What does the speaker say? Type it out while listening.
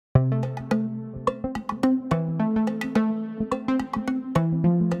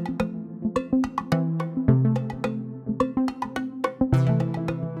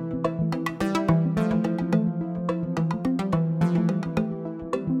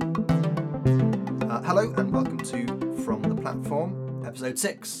Hello and welcome to From the Platform, Episode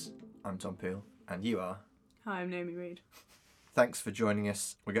 6. I'm Tom Peel and you are? Hi, I'm Naomi Reid. Thanks for joining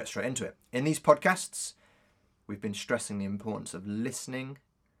us. We'll get straight into it. In these podcasts, we've been stressing the importance of listening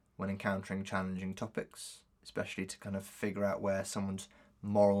when encountering challenging topics, especially to kind of figure out where someone's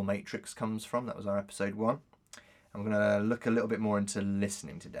moral matrix comes from. That was our Episode 1. And we're going to look a little bit more into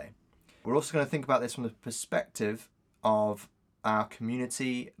listening today. We're also going to think about this from the perspective of our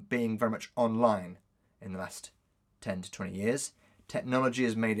community being very much online in the last 10 to 20 years. Technology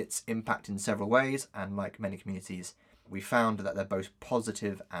has made its impact in several ways, and like many communities, we found that they're both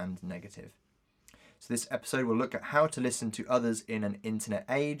positive and negative. So this episode will look at how to listen to others in an internet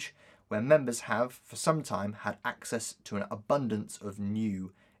age where members have, for some time, had access to an abundance of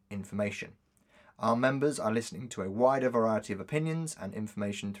new information. Our members are listening to a wider variety of opinions and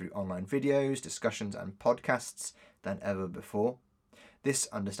information through online videos, discussions and podcasts than ever before. This,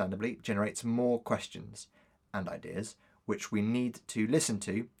 understandably, generates more questions and ideas which we need to listen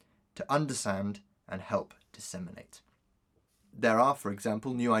to understand and help disseminate. There are, for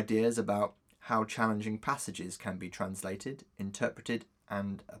example, new ideas about how challenging passages can be translated, interpreted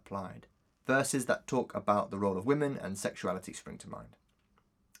and applied. Verses that talk about the role of women and sexuality spring to mind.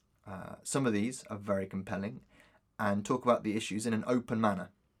 Some of these are very compelling and talk about the issues in an open manner.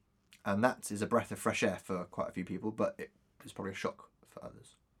 And that is a breath of fresh air for quite a few people, but it is probably a shock for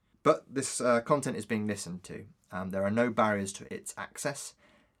others. But this content is being listened to. There are no barriers to its access.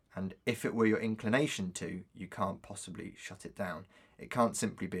 And if it were your inclination to, you can't possibly shut it down. It can't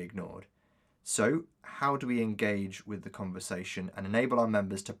simply be ignored. So, how do we engage with the conversation and enable our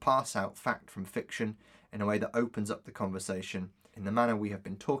members to parse out fact from fiction in a way that opens up the conversation in the manner we have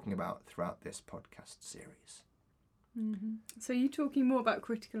been talking about throughout this podcast series? Mm-hmm. So you're talking more about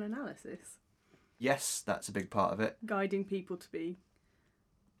critical analysis? Yes, that's a big part of it. Guiding people to be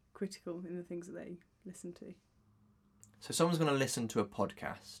critical in the things that they listen to. So someone's going to listen to a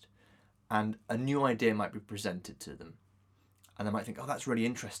podcast and a new idea might be presented to them. And they might think, oh, that's really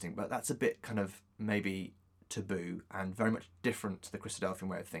interesting, but that's a bit kind of maybe taboo and very much different to the Christadelphian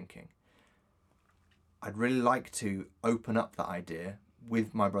way of thinking. I'd really like to open up that idea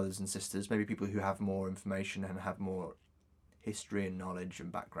with my brothers and sisters, maybe people who have more information and have more history and knowledge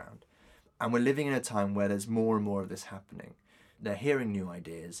and background. And we're living in a time where there's more and more of this happening. They're hearing new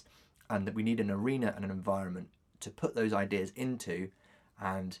ideas and that we need an arena and an environment to put those ideas into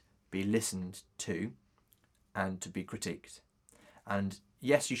and be listened to and to be critiqued. And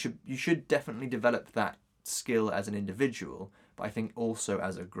yes, you should definitely develop that skill as an individual, but I think also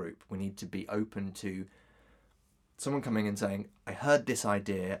as a group, we need to be open to someone coming and saying, I heard this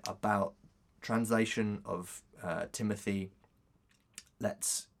idea about translation of Timothy.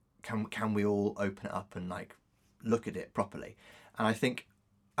 Can we all open it up and like look at it properly? And I think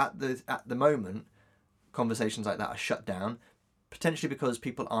at the moment, conversations like that are shut down, potentially because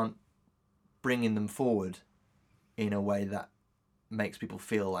people aren't bringing them forward in a way that makes people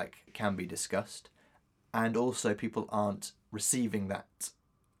feel like it can be discussed. And also people aren't receiving that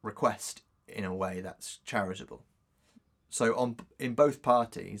request in a way that's charitable. So in both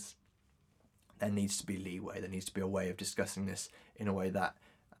parties, there needs to be leeway. There needs to be a way of discussing this in a way that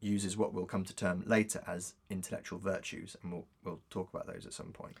uses what we'll come to term later as intellectual virtues, and we'll talk about those at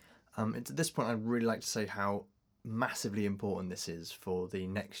some point. At this point, I'd really like to say how massively important this is for the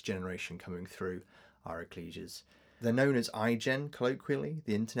next generation coming through our ecclesias. They're known as iGen, colloquially,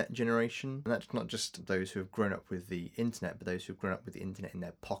 the internet generation. And that's not just those who have grown up with the internet, but those who have grown up with the internet in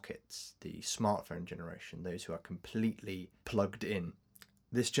their pockets, the smartphone generation, those who are completely plugged in.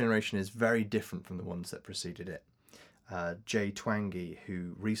 This generation is very different from the ones that preceded it. Jay Twangy,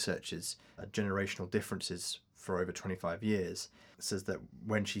 who researches generational differences for over 25 years, says that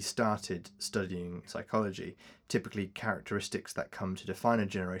when she started studying psychology, typically characteristics that come to define a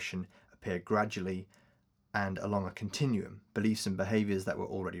generation appear gradually and along a continuum. Beliefs and behaviours that were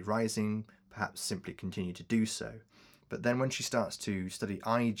already rising perhaps simply continue to do so. But then when she starts to study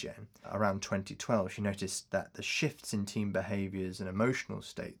iGen, around 2012, she noticed that the shifts in teen behaviours and emotional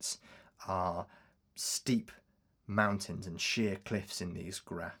states are steep mountains and sheer cliffs in these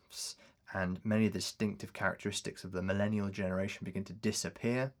graphs, and many of the distinctive characteristics of the millennial generation begin to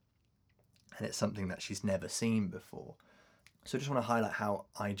disappear, and it's something that she's never seen before. So I just want to highlight how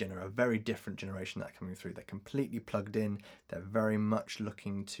iGen are a very different generation that are coming through. They're completely plugged in. They're very much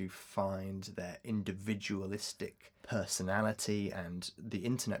looking to find their individualistic personality, and the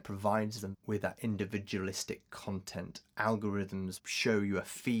internet provides them with that individualistic content. Algorithms show you a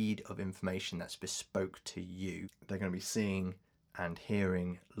feed of information that's bespoke to you. They're going to be seeing and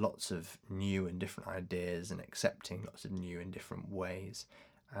hearing lots of new and different ideas and accepting lots of new and different ways.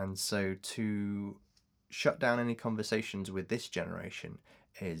 And so to shut down any conversations with this generation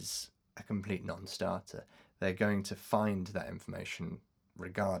is a complete non-starter. They're going to find that information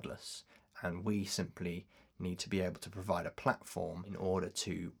regardless, and we simply need to be able to provide a platform in order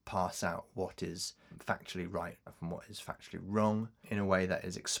to parse out what is factually right from what is factually wrong in a way that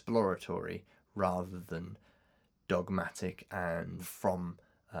is exploratory rather than dogmatic and from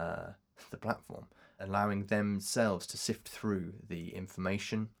the platform, allowing themselves to sift through the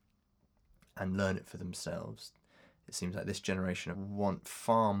information and learn it for themselves. It seems like this generation want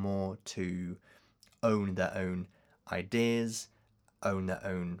far more to own their own ideas, own their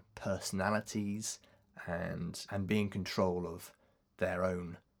own personalities, and be in control of their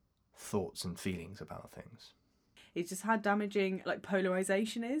own thoughts and feelings about things. It's just how damaging like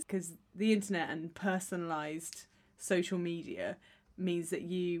polarization is, because the internet and personalized social media means that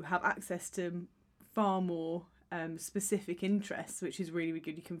you have access to far more specific interests, which is really, really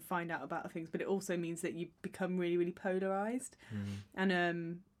good. You can find out about things, but it also means that you become really, really polarized.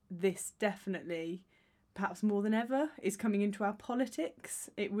 And this definitely, perhaps more than ever, is coming into our politics.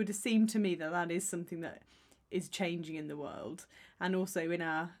 It would seem to me that that is something that is changing in the world, and also in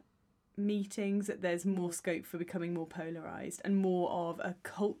our meetings, that there's more scope for becoming more polarised and more of a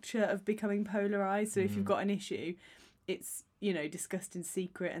culture of becoming polarised. So if you've got an issue, it's, you know, discussed in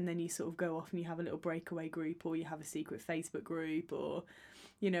secret, and then you sort of go off and you have a little breakaway group, or you have a secret Facebook group, or,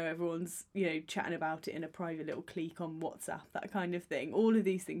 you know, everyone's, you know, chatting about it in a private little clique on WhatsApp, that kind of thing. All of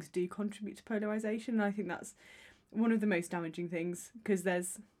these things do contribute to polarisation, and I think that's one of the most damaging things, because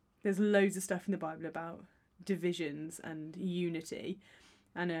there's loads of stuff in the Bible about divisions and unity,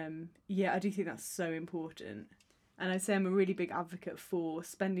 and I do think that's so important. And I'd say I'm a really big advocate for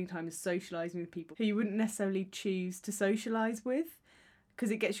spending time socialising with people who you wouldn't necessarily choose to socialise with, because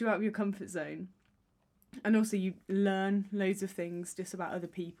it gets you out of your comfort zone. And also you learn loads of things just about other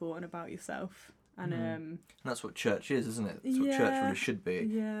people and about yourself. And that's what church is, isn't it? That's what church really should be.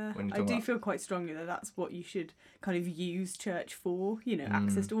 Yeah, I do feel quite strongly that that's what you should kind of use church for, you know,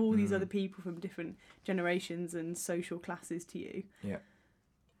 access to all these other people from different generations and social classes to you. Yeah.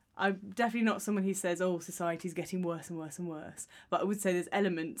 I'm definitely not someone who says, oh, society's getting worse and worse and worse. But I would say there's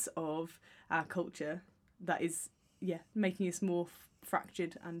elements of our culture that is, making us more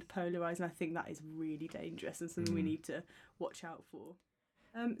fractured and polarised. And I think that is really dangerous and something we need to watch out for.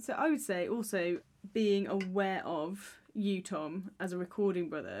 So I would say also being aware of you, Tom, as a recording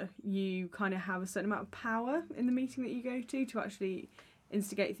brother, you kind of have a certain amount of power in the meeting that you go to actually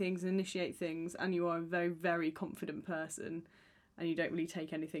instigate things and initiate things. And you are a very, very confident person. And you don't really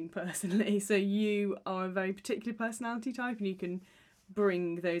take anything personally. So you are a very particular personality type, and you can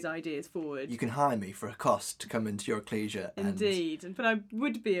bring those ideas forward. You can hire me for a cost to come into your ecclesia. Indeed. But I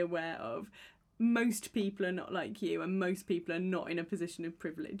would be aware of most people are not like you, and most people are not in a position of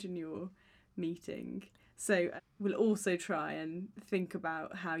privilege in your meeting. So we'll also try and think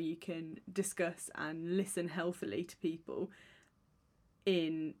about how you can discuss and listen healthily to people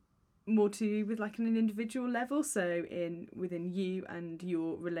in more to do with like an individual level, so within you and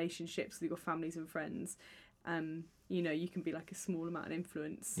your relationships with your families and friends. You know, you can be like a small amount of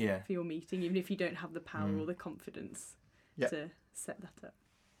influence for your meeting, even if you don't have the power or the confidence to set that up.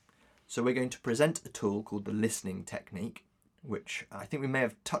 So we're going to present a tool called the listening technique, which I think we may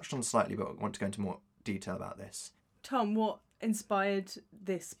have touched on slightly, but I want to go into more detail about this. Tom, what inspired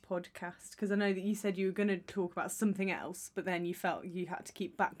this podcast? Because I know that you said you were going to talk about something else, but then you felt you had to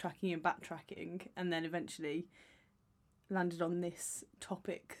keep backtracking, and then eventually landed on this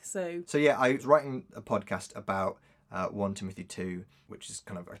topic. So yeah, I was writing a podcast about 1 Timothy 2, which is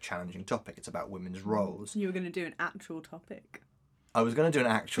kind of a challenging topic. It's about women's roles. You were going to do an actual topic. I was going to do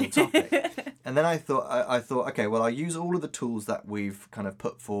an actual topic. And then I thought, okay, well, I'll use all of the tools that we've kind of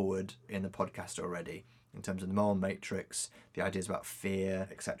put forward in the podcast already, in terms of the moral matrix, the ideas about fear,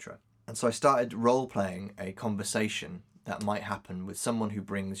 etc. And so I started role-playing a conversation that might happen with someone who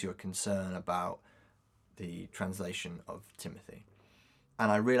brings you a concern about the translation of Timothy.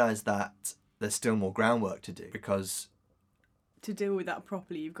 And I realised that there's still more groundwork to do, because to deal with that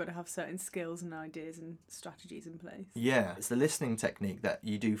properly, you've got to have certain skills and ideas and strategies in place. Yeah, it's the listening technique that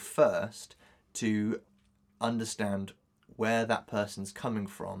you do first to understand where that person's coming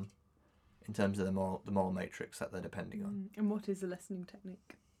from in terms of the moral matrix that they're depending on. And what is the listening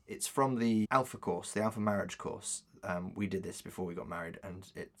technique? It's from the Alpha course, the Alpha marriage course. We did this before we got married,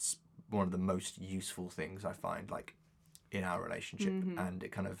 and it's one of the most useful things I find, like, in our relationship, and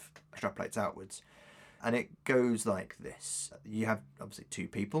it kind of extrapolates outwards. And it goes like this. You have, obviously, two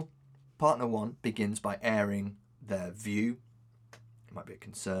people. Partner one begins by airing their view. It might be a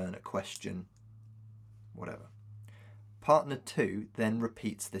concern, a question, whatever. Partner two then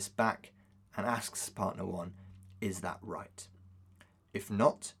repeats this back and asks partner 1, is that right? If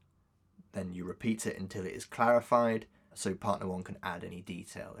not, then you repeat it until it is clarified, so partner 1 can add any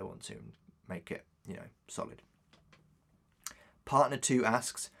detail they want to make it, solid. Partner 2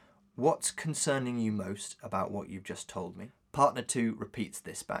 asks, what's concerning you most about what you've just told me? Partner 2 repeats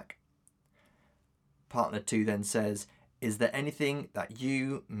this back. Partner 2 then says, is there anything that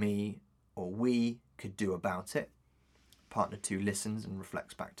you, me, or we could do about it? Partner 2 listens and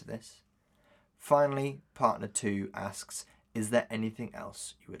reflects back to this. Finally, partner 2 asks, is there anything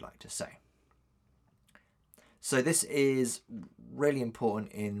else you would like to say? So this is really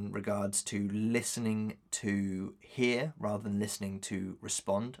important in regards to listening to hear rather than listening to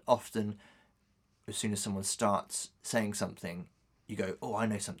respond. Often, as soon as someone starts saying something, you go, oh, I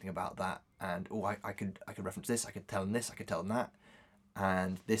know something about that, and oh, I could reference this, I could tell them this, I could tell them that.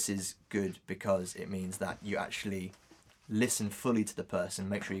 And this is good because it means that you actually listen fully to the person,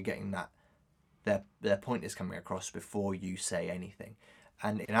 make sure you're getting that their point is coming across before you say anything.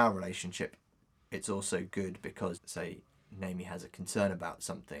 And in our relationship, it's also good because, say, Naomi has a concern about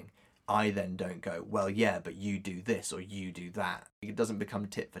something, I then don't go, well, yeah, but you do this or you do that. It doesn't become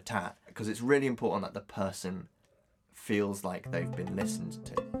tit for tat, because it's really important that the person feels like they've been listened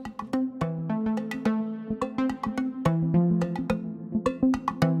to.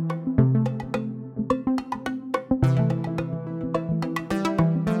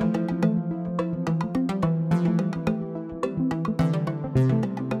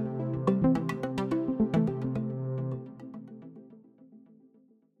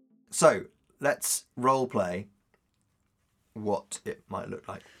 So let's role play what it might look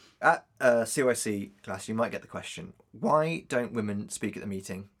like. At a CYC class, you might get the question, why don't women speak at the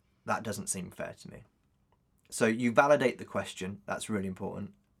meeting? That doesn't seem fair to me. So you validate the question, that's really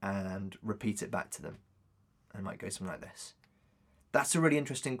important, and repeat it back to them. And it might go something like this. That's a really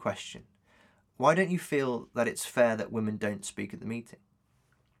interesting question. Why don't you feel that it's fair that women don't speak at the meeting?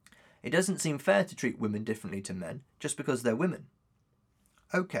 It doesn't seem fair to treat women differently to men just because they're women.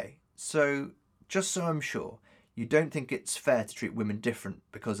 Okay, so just so I'm sure, you don't think it's fair to treat women different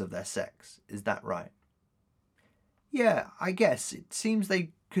because of their sex, is that right? Yeah, I guess it seems they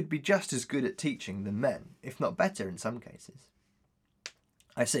could be just as good at teaching than men, if not better in some cases.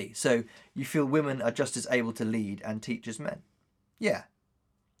 I see, so you feel women are just as able to lead and teach as men? Yeah.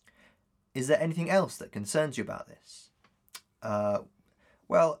 Is there anything else that concerns you about this?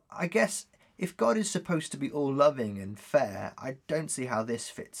 Well, I guess if God is supposed to be all loving and fair, I don't see how this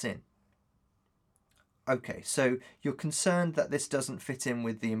fits in. Okay, so you're concerned that this doesn't fit in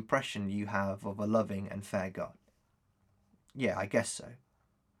with the impression you have of a loving and fair God? Yeah, I guess so.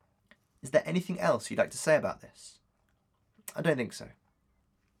 Is there anything else you'd like to say about this? I don't think so.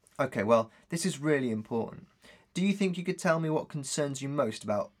 Okay, well, this is really important. Do you think you could tell me what concerns you most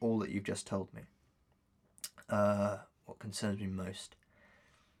about all that you've just told me? What concerns me most?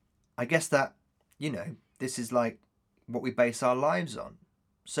 I guess that, this is like what we base our lives on.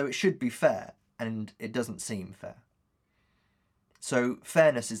 So it should be fair, and it doesn't seem fair. So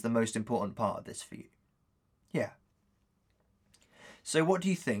fairness is the most important part of this for you. Yeah. So what do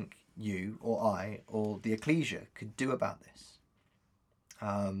you think you or I or the ecclesia could do about this?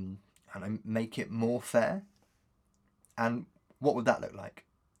 And make it more fair? And what would that look like?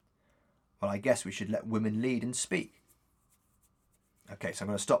 Well, I guess we should let women lead and speak. Okay, so I'm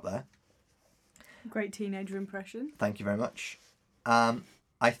going to stop there. Great teenager impression. Thank you very much.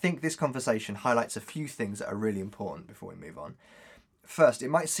 I think this conversation highlights a few things that are really important before we move on. First, it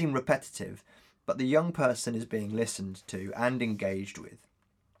might seem repetitive, but the young person is being listened to and engaged with.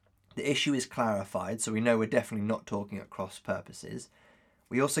 The issue is clarified, so we know we're definitely not talking at cross purposes.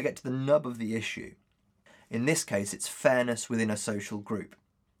 We also get to the nub of the issue. In this case, it's fairness within a social group.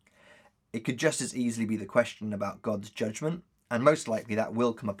 It could just as easily be the question about God's judgment, and most likely that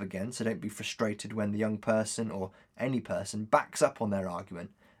will come up again, so don't be frustrated when the young person or any person backs up on their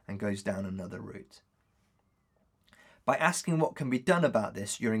argument and goes down another route. By asking what can be done about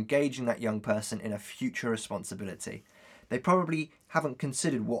this, you're engaging that young person in a future responsibility. They probably haven't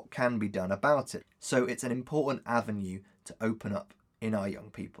considered what can be done about it, so it's an important avenue to open up in our young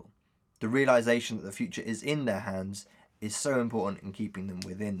people. The realization that the future is in their hands is so important in keeping them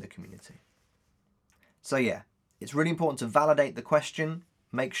within the community. So yeah, it's really important to validate the question,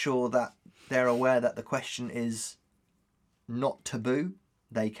 make sure that they're aware that the question is not taboo,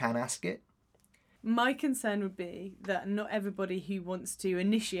 they can ask it. My concern would be that not everybody who wants to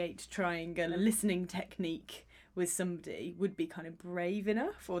initiate trying a listening technique with somebody would be kind of brave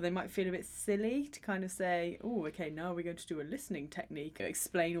enough, or they might feel a bit silly to kind of say, oh, okay, now we're going to do a listening technique,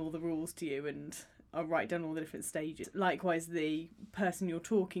 explain all the rules to you and I'll write down all the different stages. Likewise, the person you're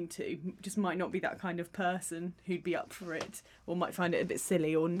talking to just might not be that kind of person who'd be up for it, or might find it a bit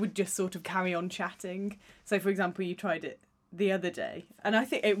silly, or would just sort of carry on chatting. So, for example, you tried it the other day, and I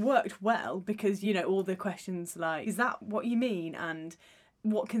think it worked well because, you know, all the questions like, is that what you mean? And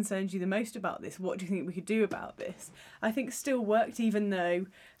what concerns you the most about this? What do you think we could do about this? I think still worked, even though,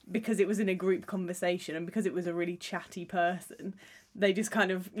 because it was in a group conversation and because it was a really chatty person, they just kind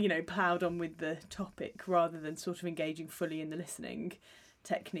of, you know, ploughed on with the topic rather than sort of engaging fully in the listening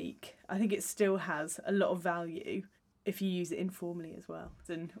technique. I think it still has a lot of value if you use it informally as well,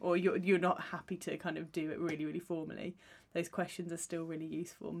 or you're not happy to kind of do it really, really formally. Those questions are still really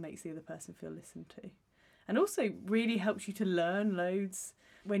useful, makes the other person feel listened to. And also really helps you to learn loads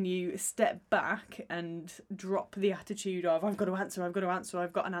when you step back and drop the attitude of, I've got to answer, I've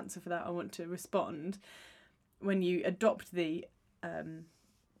got an answer for that, I want to respond. When you adopt the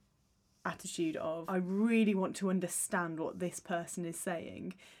attitude of, I really want to understand what this person is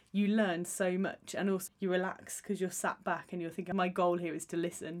saying, you learn so much, and also you relax because you're sat back and you're thinking, my goal here is to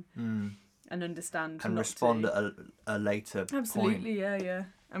listen and understand. And respond at a later point. Absolutely, yeah.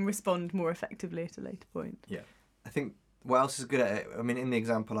 And respond more effectively at a later point. Yeah. I think what else is good at it, I mean, in the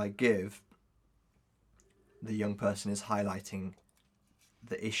example I give, the young person is highlighting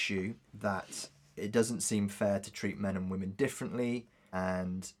the issue that it doesn't seem fair to treat men and women differently,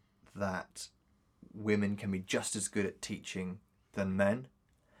 and that women can be just as good at teaching than men.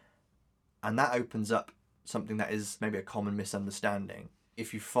 And that opens up something that is maybe a common misunderstanding.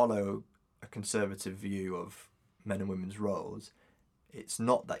 If you follow a conservative view of men and women's roles, it's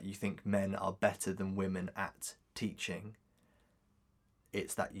not that you think men are better than women at teaching.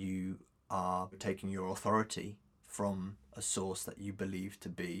 It's that you are taking your authority from a source that you believe to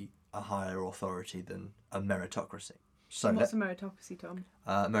be a higher authority than a meritocracy. So and what's a meritocracy, Tom?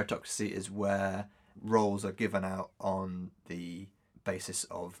 Meritocracy is where roles are given out on the basis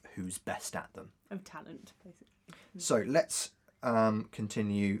of who's best at them. Of talent, basically. So let's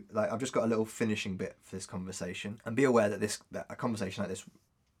continue. I've just got a little finishing bit for this conversation, and be aware that a conversation like this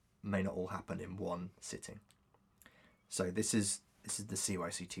may not all happen in one sitting. So this is the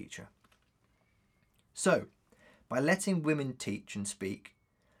CYC teacher. So, by letting women teach and speak,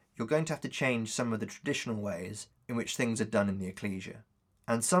 you're going to have to change some of the traditional ways in which things are done in the ecclesia.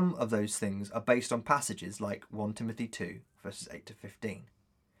 And some of those things are based on passages like 1 Timothy 2, verses 8 to 15.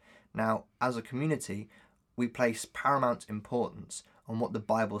 Now, as a community, we place paramount importance on what the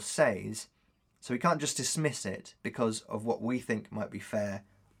Bible says, so we can't just dismiss it because of what we think might be fair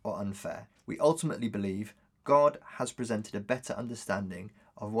or unfair. We ultimately believe God has presented a better understanding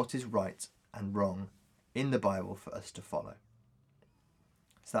of what is right and wrong in the Bible for us to follow.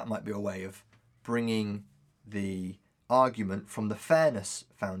 So that might be a way of bringing the argument from the fairness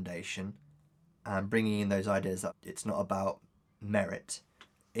foundation and bringing in those ideas that it's not about merit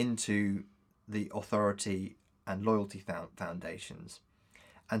into the authority and loyalty foundations.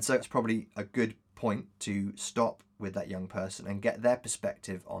 And so it's probably a good point to stop with that young person and get their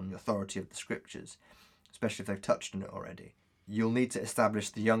perspective on the authority of the scriptures, especially if they've touched on it already. You'll need to establish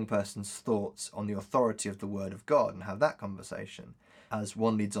the young person's thoughts on the authority of the Word of God and have that conversation as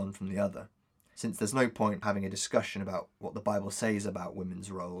one leads on from the other, since there's no point having a discussion about what the Bible says about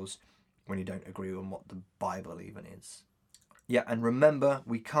women's roles when you don't agree on what the Bible even is. Yeah, and remember,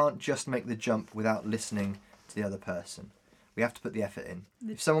 we can't just make the jump without listening to the other person. We have to put the effort in.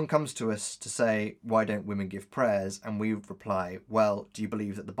 If someone comes to us to say, why don't women give prayers? And we reply, well, do you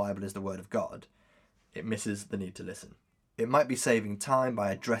believe that the Bible is the Word of God? It misses the need to listen. It might be saving time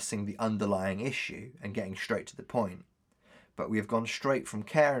by addressing the underlying issue and getting straight to the point, but we have gone straight from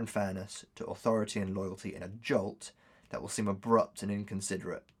care and fairness to authority and loyalty in a jolt that will seem abrupt and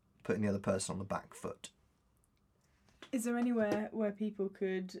inconsiderate, putting the other person on the back foot. Is there anywhere where people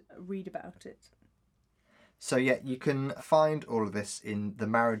could read about it? So yeah, you can find all of this in the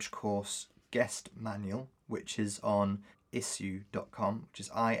Marriage Course Guest Manual, which is on issuu.com, which is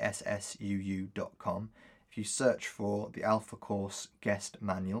issuu.com. If you search for the Alpha Course Guest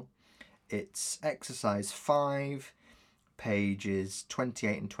Manual, it's exercise 5, pages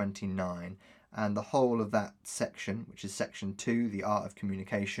 28 and 29, and the whole of that section, which is section 2, the art of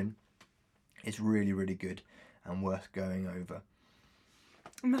communication, is really, really good and worth going over.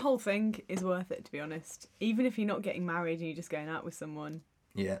 And the whole thing is worth it, to be honest. Even if you're not getting married and you're just going out with someone,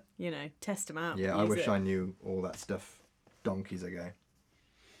 yeah, test them out. Yeah, I wish I knew all that stuff donkeys ago.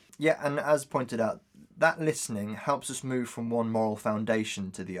 Yeah, and as pointed out, that listening helps us move from one moral foundation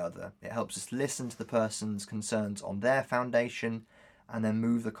to the other. It helps us listen to the person's concerns on their foundation and then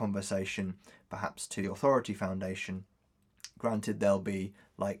move the conversation perhaps to the authority foundation. Granted, there'll be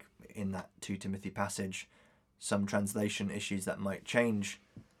like in that 2 Timothy passage, some translation issues that might change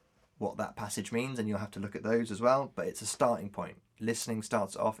what that passage means, and you'll have to look at those as well. But it's a starting point. Listening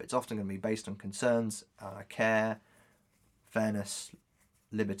starts off. It's often going to be based on concerns, care, fairness,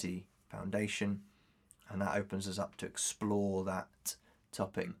 liberty, foundation, and that opens us up to explore that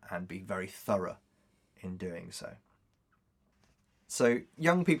topic and be very thorough in doing so. So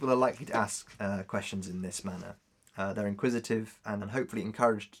young people are likely to ask questions in this manner. They're inquisitive and hopefully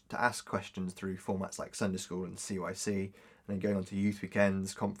encouraged to ask questions through formats like Sunday School and CYC, and then going on to youth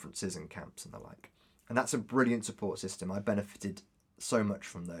weekends, conferences and camps and the like. And that's a brilliant support system. I benefited so much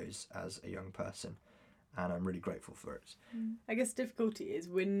from those as a young person, and I'm really grateful for it. I guess the difficulty is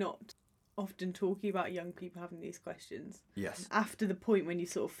we're not often talking about young people having these questions. Yes. After the point when you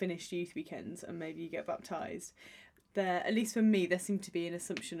sort of finish youth weekends and maybe you get baptised, there, at least for me, there seemed to be an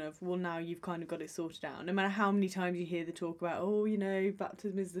assumption of, well, now you've kind of got it sorted out. No matter how many times you hear the talk about, oh, you know,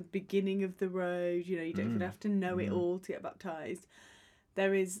 baptism is the beginning of the road, you know, you don't even have to know it all to get baptised.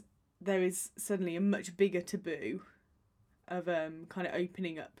 There is suddenly a much bigger taboo of kind of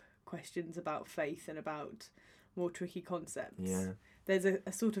opening up questions about faith and about more tricky concepts. Yeah. There's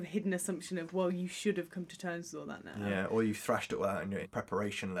a sort of hidden assumption of, well, you should have come to terms with all that now. Yeah, or you thrashed it all out in your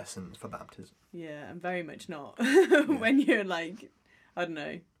preparation lessons for baptism. Yeah, and very much not. When you're like, I don't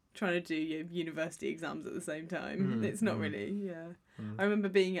know, trying to do your university exams at the same time. It's not really, I remember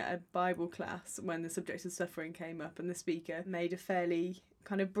being at a Bible class when the subject of suffering came up, and the speaker made a fairly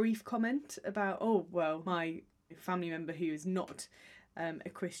kind of brief comment about, oh, well, my family member who is not a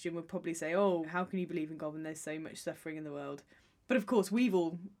Christian would probably say, oh, how can you believe in God when there's so much suffering in the world? But of course, we've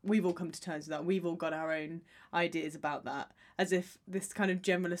all come to terms with that. We've all got our own ideas about that, as if this kind of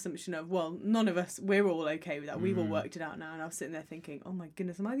general assumption of, well, none of us, we're all okay with that. We've all worked it out now. And I was sitting there thinking, oh my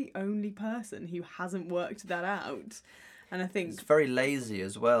goodness, am I the only person who hasn't worked that out? And I think it's very lazy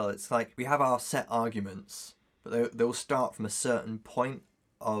as well. It's like we have our set arguments, but they'll start from a certain point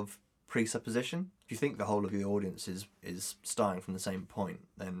of presupposition. If you think the whole of the audience is starting from the same point,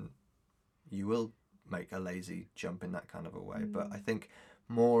 then you will make a lazy jump in that kind of a way. But I think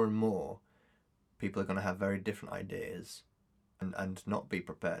more and more people are going to have very different ideas and not be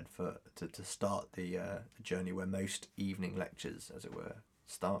prepared to start the journey where most evening lectures, as it were,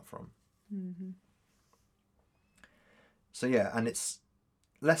 start from. So yeah, and it's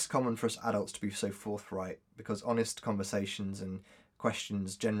less common for us adults to be so forthright, because honest conversations and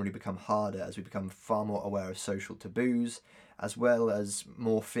questions generally become harder as we become far more aware of social taboos, as well as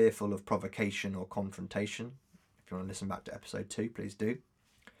more fearful of provocation or confrontation. If you want to listen back to episode 2, please do.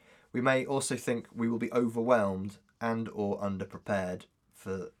 We may also think we will be overwhelmed and or underprepared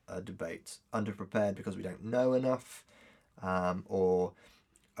for a debate. Underprepared because we don't know enough, or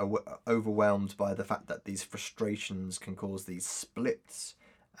overwhelmed by the fact that these frustrations can cause these splits,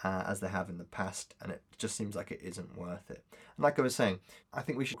 as they have in the past, and it just seems like it isn't worth it. And like I was saying, I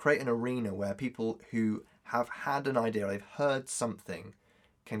think we should create an arena where people who have had an idea, they've heard something,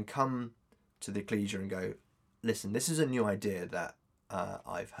 can come to the ecclesia and go, listen, this is a new idea that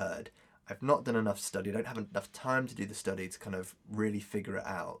I've heard. I've not done enough study. I don't have enough time to do the study to kind of really figure it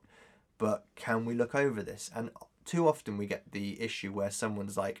out. But can we look over this? And too often we get the issue where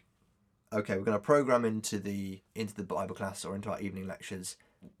someone's like, okay, we're going to program into the Bible class or into our evening lectures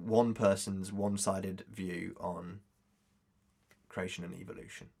one person's one-sided view on creation and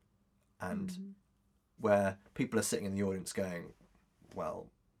evolution, and where people are sitting in the audience going, well,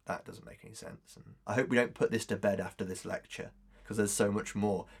 that doesn't make any sense, and I hope we don't put this to bed after this lecture, because there's so much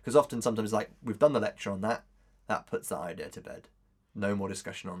more. Because often sometimes, like, we've done the lecture on that puts that idea to bed. No more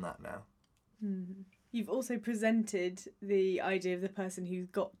discussion on that now. You've also presented the idea of the person who's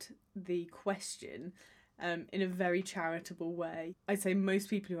got the question in a very charitable way. I'd say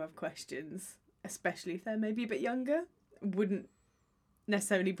most people who have questions, especially if they're maybe a bit younger, wouldn't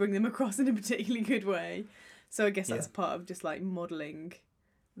necessarily bring them across in a particularly good way. So I guess that's part of just like modelling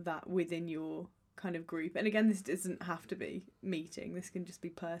that within your kind of group. And again, this doesn't have to be meeting. This can just be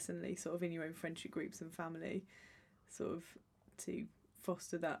personally, sort of in your own friendship groups and family, sort of to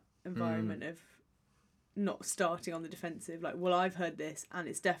foster that environment of not starting on the defensive, like, well, I've heard this and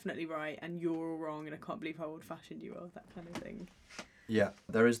it's definitely right and you're all wrong and I can't believe how old-fashioned you are, that kind of thing. Yeah,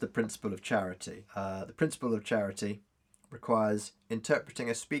 there is the principle of charity. The principle of charity requires interpreting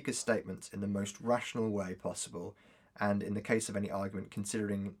a speaker's statements in the most rational way possible, and in the case of any argument,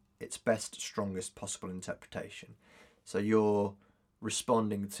 considering its best, strongest possible interpretation. So you're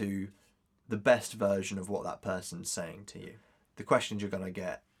responding to the best version of what that person's saying to you. The questions you're going to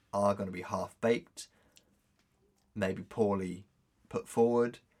get are going to be half-baked, maybe poorly put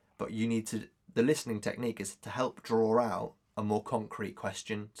forward, but you need to, the listening technique is to help draw out a more concrete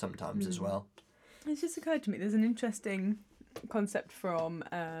question sometimes as well. It's just occurred to me there's an interesting concept from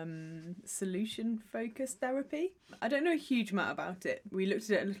solution-focused therapy. I don't know a huge amount about it. We looked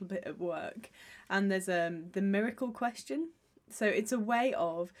at it a little bit at work, and there's the miracle question. So it's a way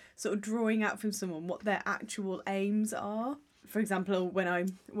of sort of drawing out from someone what their actual aims are. For example, when I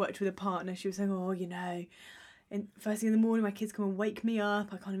worked with a partner, she was saying, oh, you know, first thing in the morning, my kids come and wake me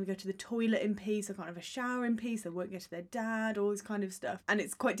up. I can't even go to the toilet in peace. I can't have a shower in peace. They won't get to their dad, all this kind of stuff. And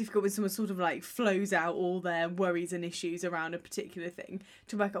it's quite difficult when someone sort of like flows out all their worries and issues around a particular thing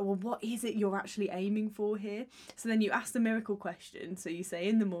to work out, well, what is it you're actually aiming for here? So then you ask the miracle question. So you say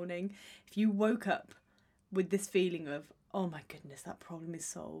in the morning, if you woke up with this feeling of, oh my goodness, that problem is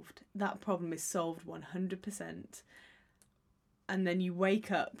solved. That problem is solved 100%. And then you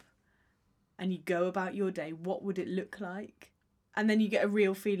wake up and you go about your day, what would it look like? And then you get a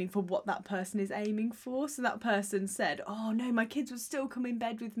real feeling for what that person is aiming for. So that person said, oh no, my kids would still come in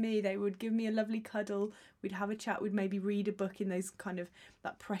bed with me. They would give me a lovely cuddle. We'd have a chat. We'd maybe read a book in those kind of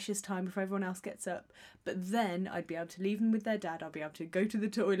that precious time before everyone else gets up. But then I'd be able to leave them with their dad. I'd be able to go to the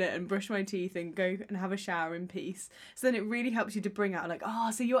toilet and brush my teeth and go and have a shower in peace. So then it really helps you to bring out like,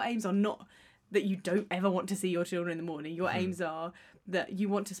 so your aims are not that you don't ever want to see your children in the morning. Your aims are that you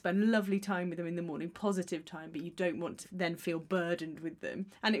want to spend lovely time with them in the morning, positive time, but you don't want to then feel burdened with them.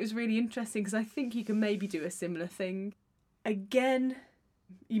 And it was really interesting because I think you can maybe do a similar thing. Again,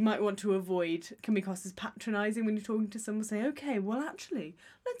 you might want to avoid coming across as patronising when you're talking to someone. Say, okay, well, actually,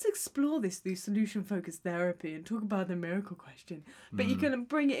 let's explore this through solution-focused therapy and talk about the miracle question. But you can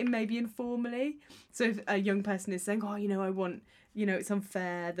bring it in maybe informally. So if a young person is saying, I want, it's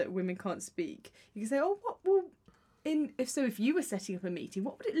unfair that women can't speak, you can say, if you were setting up a meeting,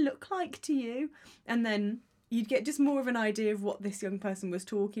 what would it look like to you? And then you'd get just more of an idea of what this young person was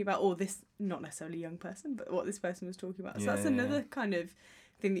talking about, or this, not necessarily young person, but what this person was talking about. So that's another kind of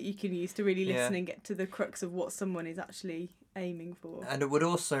thing that you can use to really listen and get to the crux of what someone is actually aiming for. And it would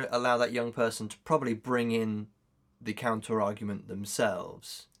also allow that young person to probably bring in the counter-argument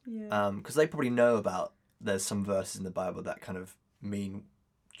themselves. Because they probably know about, there's some verses in the Bible that kind of mean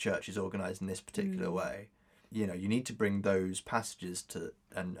church is organised in this particular way. You need to bring those passages to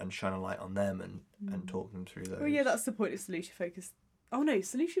and shine a light on them and talk them through those. Well, yeah, that's the point of solution-focused.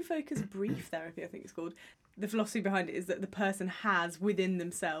 Solution-focused brief therapy, I think it's called. The philosophy behind it is that the person has within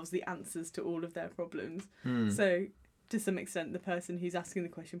themselves the answers to all of their problems. So, to some extent, the person who's asking the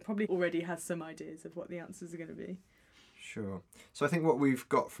question probably already has some ideas of what the answers are going to be. Sure. So I think what we've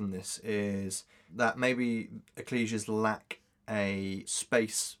got from this is that maybe ecclesias lack a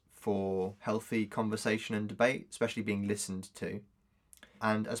space for healthy conversation and debate, especially being listened to.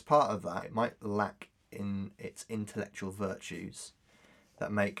 And as part of that, it might lack in its intellectual virtues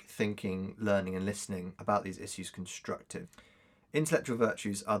that make thinking, learning and listening about these issues constructive. Intellectual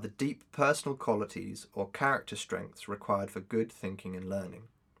virtues are the deep personal qualities or character strengths required for good thinking and learning.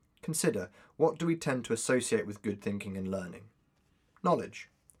 Consider, what do we tend to associate with good thinking and learning? Knowledge.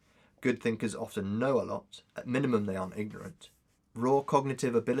 Good thinkers often know a lot. At minimum, they aren't ignorant. Raw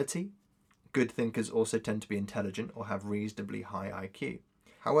cognitive ability. Good thinkers also tend to be intelligent or have reasonably high IQ.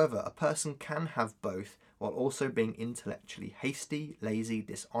 However, a person can have both while also being intellectually hasty, lazy,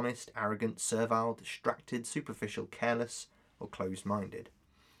 dishonest, arrogant, servile, distracted, superficial, careless, or closed-minded.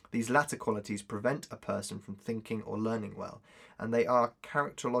 These latter qualities prevent a person from thinking or learning well, and they are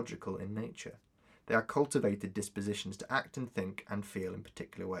characterological in nature. They are cultivated dispositions to act and think and feel in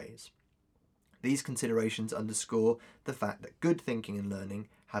particular ways. These considerations underscore the fact that good thinking and learning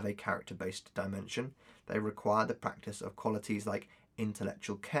have a character-based dimension. They require the practice of qualities like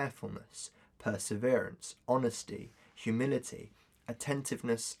intellectual carefulness, perseverance, honesty, humility,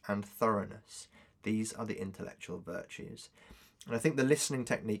 attentiveness, and thoroughness. These are the intellectual virtues. And I think the listening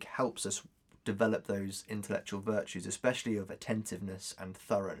technique helps us develop those intellectual virtues, especially of attentiveness and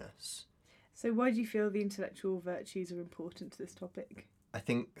thoroughness. So why do you feel the intellectual virtues are important to this topic? I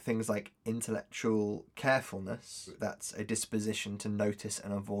think things like intellectual carefulness, that's a disposition to notice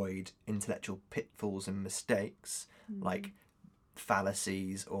and avoid intellectual pitfalls and mistakes, like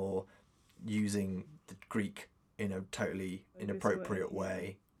fallacies or using the Greek in a totally inappropriate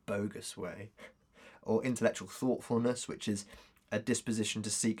way, bogus way. Or intellectual thoughtfulness, which is a disposition to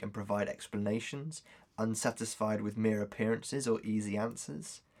seek and provide explanations, unsatisfied with mere appearances or easy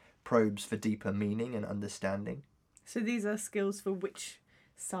answers, probes for deeper meaning and understanding. So these are skills for which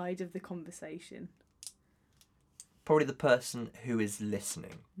side of the conversation? Probably the person who is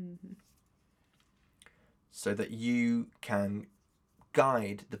listening. So that you can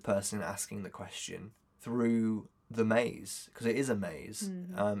guide the person asking the question through the maze, because it is a maze,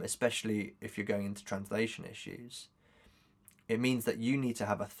 especially if you're going into translation issues. It means that you need to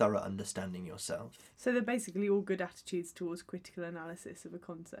have a thorough understanding yourself. So they're basically all good attitudes towards critical analysis of a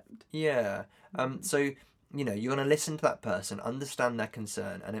concept. Yeah. So, you know, you're going to listen to that person, understand their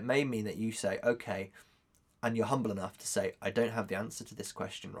concern, and it may mean that you say, okay, and you're humble enough to say, I don't have the answer to this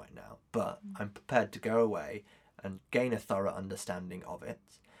question right now, but I'm prepared to go away and gain a thorough understanding of it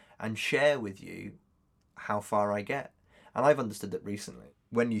and share with you how far I get. And I've understood that recently.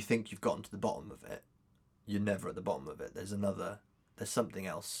 When you think you've gotten to the bottom of it, you're never at the bottom of it. There's something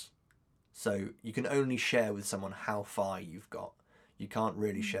else. So you can only share with someone how far you've got. You can't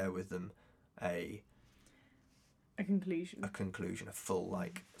really share with them a conclusion. A full,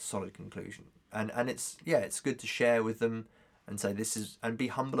 like, solid conclusion. And it's good to share with them and say this is, and be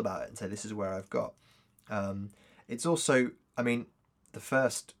humble about it and say this is where I've got. It's also, I mean, the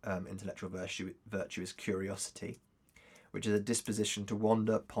first intellectual virtue is curiosity, which is a disposition to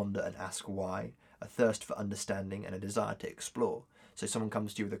wander, ponder, and ask why, a thirst for understanding, and a desire to explore. So someone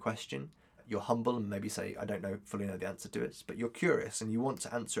comes to you with a question, you're humble and maybe say, I don't fully know the answer to it, but you're curious and you want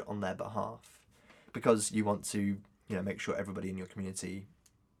to answer it on their behalf because you want to, you know, make sure everybody in your community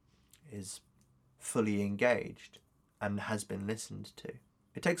is fully engaged and has been listened to.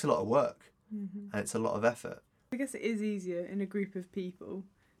 It takes a lot of work and it's a lot of effort. I guess it is easier in a group of people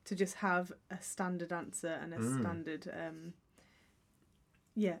to just have a standard answer and a standard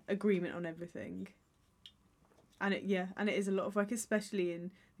agreement on everything. And it is a lot of work, especially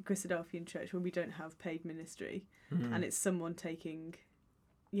in the Christadelphian church where we don't have paid ministry and it's someone taking,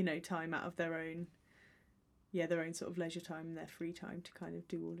 you know, time out of their own sort of leisure time and their free time to kind of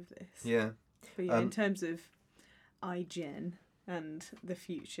do all of this. Yeah. But in terms of iGen and the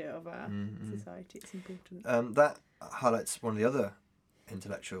future of our society, it's important. That highlights one of the other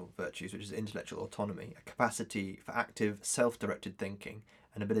intellectual virtues, which is intellectual autonomy, a capacity for active, self-directed thinking,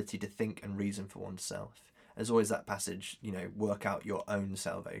 an ability to think and reason for oneself. There's always that passage, you know, work out your own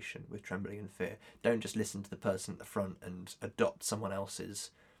salvation with trembling and fear. Don't just listen to the person at the front and adopt someone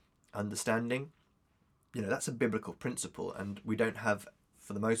else's understanding. You know, that's a biblical principle, and we don't have,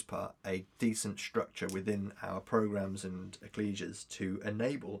 for the most part, a decent structure within our programs and ecclesias to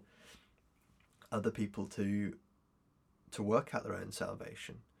enable other people to work out their own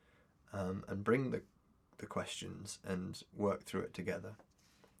salvation and bring the questions and work through it together.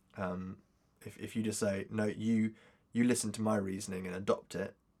 If you just say, no, you listen to my reasoning and adopt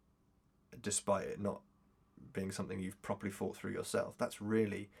it, despite it not being something you've properly thought through yourself, that's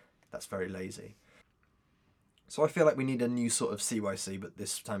very lazy. So I feel like we need a new sort of CYC, but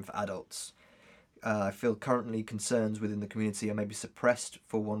this time for adults. I feel currently concerns within the community are maybe suppressed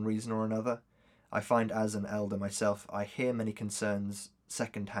for one reason or another. I find as an elder myself, I hear many concerns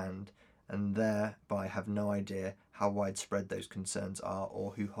secondhand and thereby have no idea how widespread those concerns are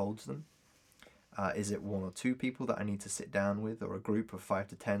or who holds them. Is it one or two people that I need to sit down with, or a group of 5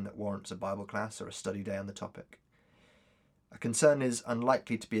 to 10 that warrants a Bible class or a study day on the topic? A concern is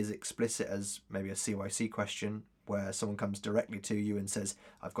unlikely to be as explicit as maybe a CYC question, where someone comes directly to you and says,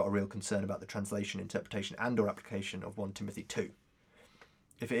 I've got a real concern about the translation, interpretation and or application of 1 Timothy 2.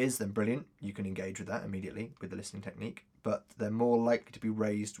 If it is, then brilliant, you can engage with that immediately with the listening technique, but they're more likely to be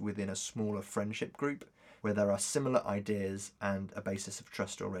raised within a smaller friendship group where there are similar ideas and a basis of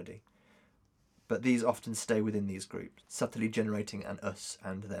trust already. But these often stay within these groups, subtly generating an us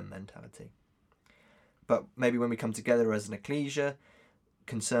and them mentality. But maybe when we come together as an ecclesia,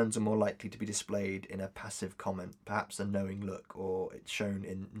 concerns are more likely to be displayed in a passive comment, perhaps a knowing look, or it's shown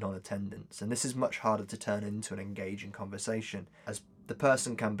in non-attendance. And this is much harder to turn into an engaging conversation, as the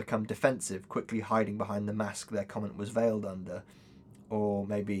person can become defensive, quickly hiding behind the mask their comment was veiled under, or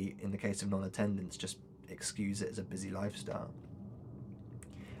maybe, in the case of non-attendance, just excuse it as a busy lifestyle.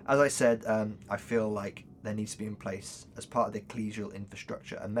 As I said, I feel like there needs to be in place, as part of the ecclesial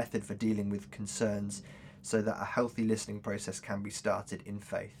infrastructure, a method for dealing with concerns so that a healthy listening process can be started in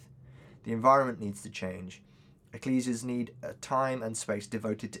faith. The environment needs to change. Ecclesias need a time and space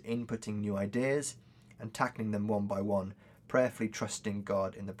devoted to inputting new ideas and tackling them one by one, prayerfully trusting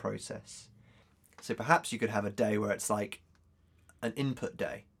God in the process. So perhaps you could have a day where it's like an input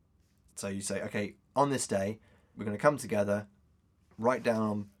day. So you say, okay, on this day, we're going to come together, write down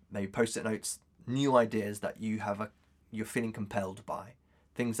on maybe post-it notes new ideas that you're feeling compelled by,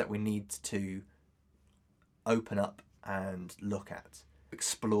 things that we need to open up and look at,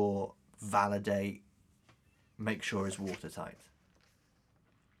 explore, validate, make sure is watertight.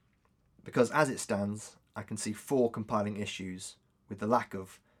 Because as it stands, I can see 4 compiling issues with the lack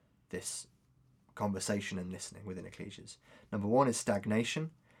of this conversation and listening within ecclesias. Number 1 is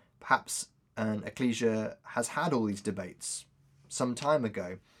stagnation. Perhaps an ecclesia has had all these debates some time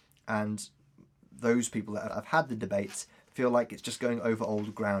ago, and those people that have had the debates feel like it's just going over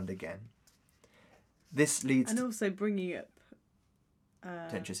old ground again. This leads and also bringing up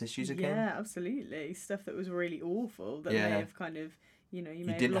contentious issues again. Yeah, absolutely. Stuff that was really awful that may have kind of, you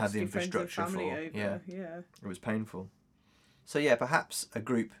may didn't have lost have the your friends and infrastructure family for. over. Yeah, it was painful. So yeah, perhaps a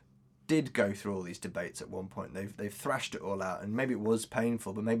group did go through all these debates at one point. They've thrashed it all out, and maybe it was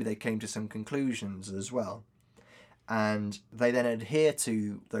painful, but maybe they came to some conclusions as well. And they then adhere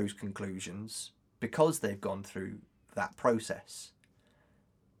to those conclusions because they've gone through that process.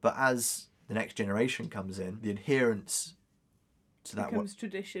 But as the next generation comes in, the adherence to that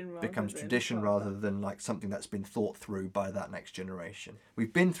becomes tradition rather than like something that's been thought through by that next generation.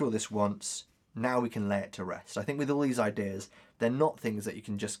 We've been through this once, now we can lay it to rest. I think with all these ideas, they're not things that you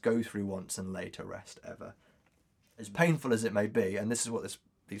can just go through once and lay to rest ever. As painful as it may be, and this is what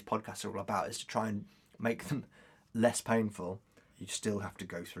these podcasts are all about, is to try and make them less painful. You still have to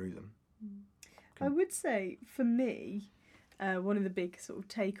go through them. I would say, for me, one of the big sort of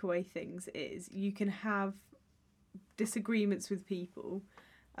takeaway things is you can have disagreements with people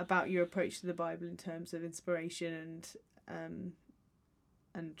about your approach to the Bible in terms of inspiration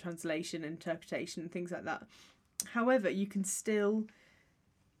and translation, interpretation, and things like that. However, you can still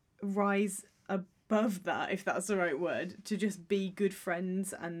rise above that, if that's the right word, to just be good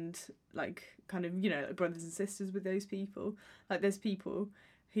friends and like kind of, like brothers and sisters with those people. Like there's people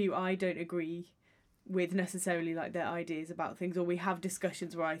who I don't agree with necessarily like their ideas about things, or we have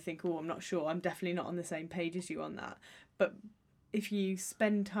discussions where I think, I'm not sure, I'm definitely not on the same page as you on that. But if you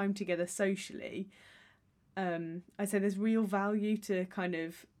spend time together socially, I'd say there's real value to kind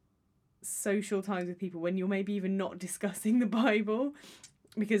of social times with people when you're maybe even not discussing the Bible,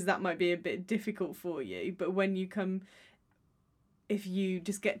 because that might be a bit difficult for you. But when you come, if you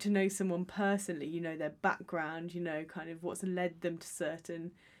just get to know someone personally, their background, kind of what's led them to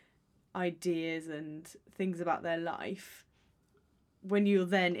certain ideas and things about their life, when you're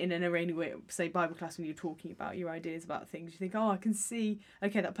then in an arena where, say, Bible class, when you're talking about your ideas about things, you think, I can see,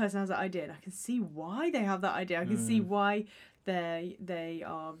 okay, that person has that idea, and I can see why they have that idea. I can see why they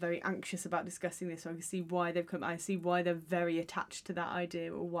are very anxious about discussing this, or I can see why I see why they're very attached to that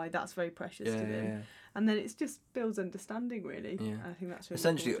idea, or why that's very precious to them. Yeah. And then it just builds understanding, really. Yeah. I think that's really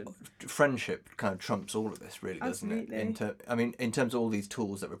essentially important. Friendship kind of trumps all of this, really, doesn't Absolutely. it? In terms of all these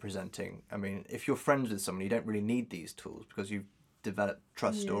tools that we're presenting, if you're friends with someone, you don't really need these tools because you've developed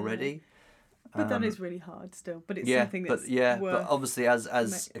trust already. But that is really hard still. But it's something that's but obviously as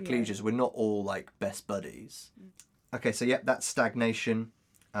ecclesias, we're not all like best buddies. Okay, so that's stagnation.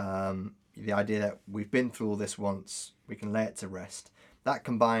 The idea that we've been through all this once, we can lay it to rest. That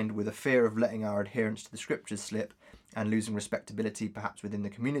combined with a fear of letting our adherence to the scriptures slip and losing respectability perhaps within the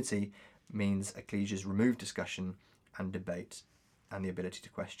community means ecclesias remove discussion and debate and the ability to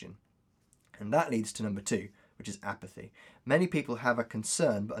question. And that leads to number 2, which is apathy. Many people have a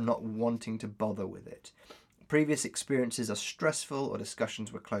concern but are not wanting to bother with it. Previous experiences are stressful, or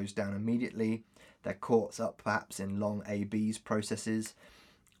discussions were closed down immediately. They're caught up perhaps in long A/B's processes,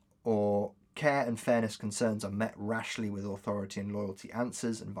 or care and fairness concerns are met rashly with authority and loyalty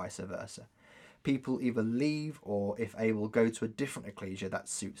answers, and vice versa. People either leave or, if able, go to a different ecclesia that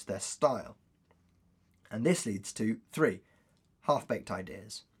suits their style. And this leads to 3, half-baked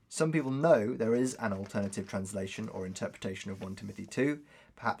ideas. Some people know there is an alternative translation or interpretation of 1 Timothy 2,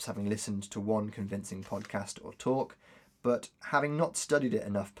 perhaps having listened to one convincing podcast or talk, but having not studied it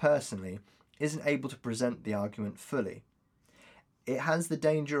enough personally, isn't able to present the argument fully. It has the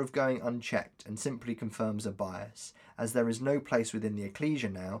danger of going unchecked and simply confirms a bias, as there is no place within the ecclesia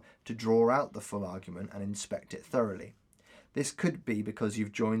now to draw out the full argument and inspect it thoroughly. This could be because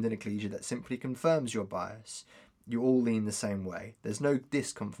you've joined an ecclesia that simply confirms your bias. You all lean the same way. There's no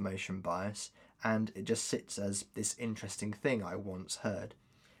disconfirmation bias, and it just sits as this interesting thing I once heard.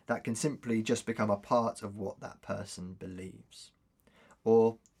 That can simply just become a part of what that person believes.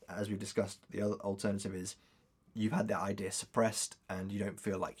 Or, as we've discussed, the other alternative is you've had that idea suppressed and you don't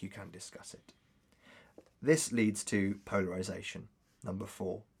feel like you can discuss it. This leads to polarization, number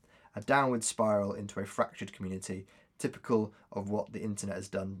 4, a downward spiral into a fractured community, typical of what the internet has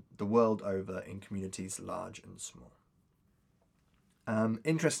done the world over in communities large and small.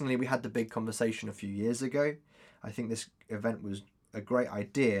 Interestingly, we had the big conversation a few years ago. I think this event was a great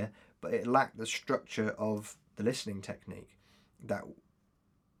idea, but it lacked the structure of the listening technique that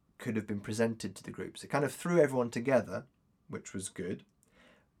could have been presented to the groups. It kind of threw everyone together, which was good,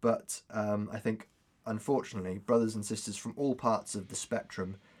 but I think, unfortunately, brothers and sisters from all parts of the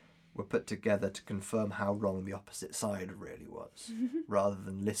spectrum were put together to confirm how wrong the opposite side really was, rather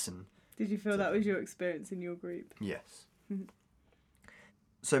than listen. Did you feel that was your experience in your group? Yes.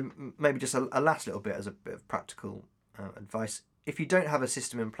 So maybe just a last little bit as a bit of practical advice. If you don't have a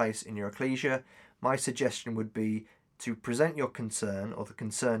system in place in your ecclesia, my suggestion would be to present your concern or the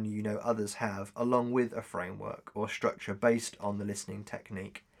concern you know others have along with a framework or structure based on the listening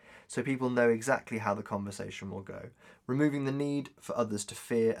technique, so people know exactly how the conversation will go, removing the need for others to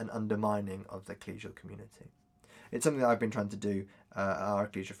fear an undermining of the ecclesial community. It's something that I've been trying to do at our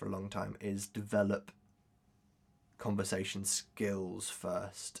ecclesia for a long time, is develop conversation skills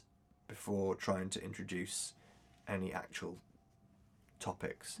first before trying to introduce any actual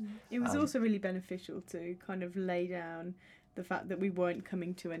topics. It was also really beneficial to kind of lay down the fact that we weren't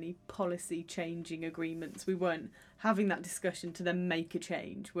coming to any policy changing agreements. We weren't having that discussion to then make a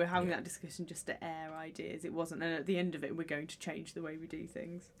change. We're having that discussion just to air ideas. It wasn't, and at the end of it, we're going to change the way we do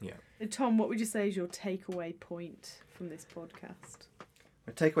things. Yeah. Tom, what would you say is your takeaway point from this podcast?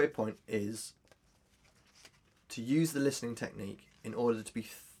 My takeaway point is to use the listening technique in order to be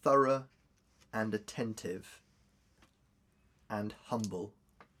thorough and attentive and humble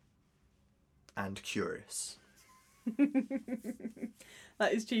and curious.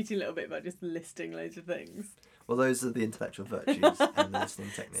 That is cheating a little bit by just listing loads of things. Well, those are the intellectual virtues and the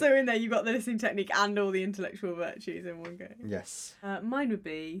listening technique. So in there you've got the listening technique and all the intellectual virtues in one go. Yes. Mine would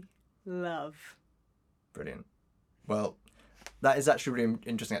be love. Brilliant. Well, that is actually really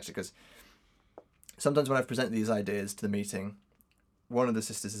interesting, actually, because sometimes when I've presented these ideas to the meeting, one of the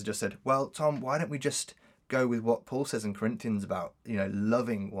sisters has just said, well, Tom, why don't we just go with what Paul says in Corinthians about,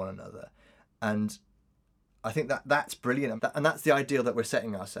 loving one another? And I think that's brilliant. And that's the ideal that we're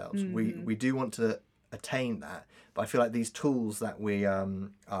setting ourselves. Mm-hmm. We do want to attain that. But I feel like these tools that we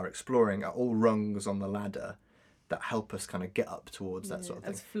are exploring are all rungs on the ladder that help us kind of get up towards that sort of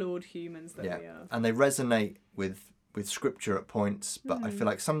thing. As flawed humans that we are. And they resonate with scripture at points. But I feel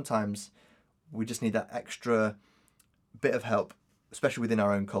like sometimes we just need that extra bit of help, especially within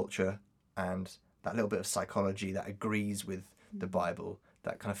our own culture, and that little bit of psychology that agrees with the Bible,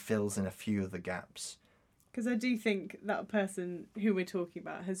 that kind of fills in a few of the gaps. Because I do think that person who we're talking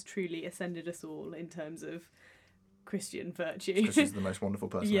about has truly ascended us all in terms of Christian virtue. Because she's the most wonderful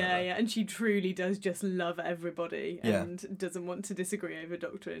person ever. Yeah, and she truly does just love everybody and doesn't want to disagree over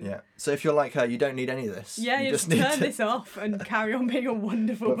doctrine. Yeah. So if you're like her, you don't need any of this. Yeah, you just need turn this off and carry on being a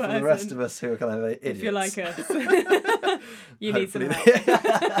wonderful person. For the rest of us who are kind of idiots. If you're like us, you need some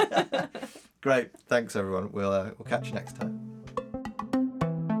help. Great. Thanks, everyone. We'll catch you next time.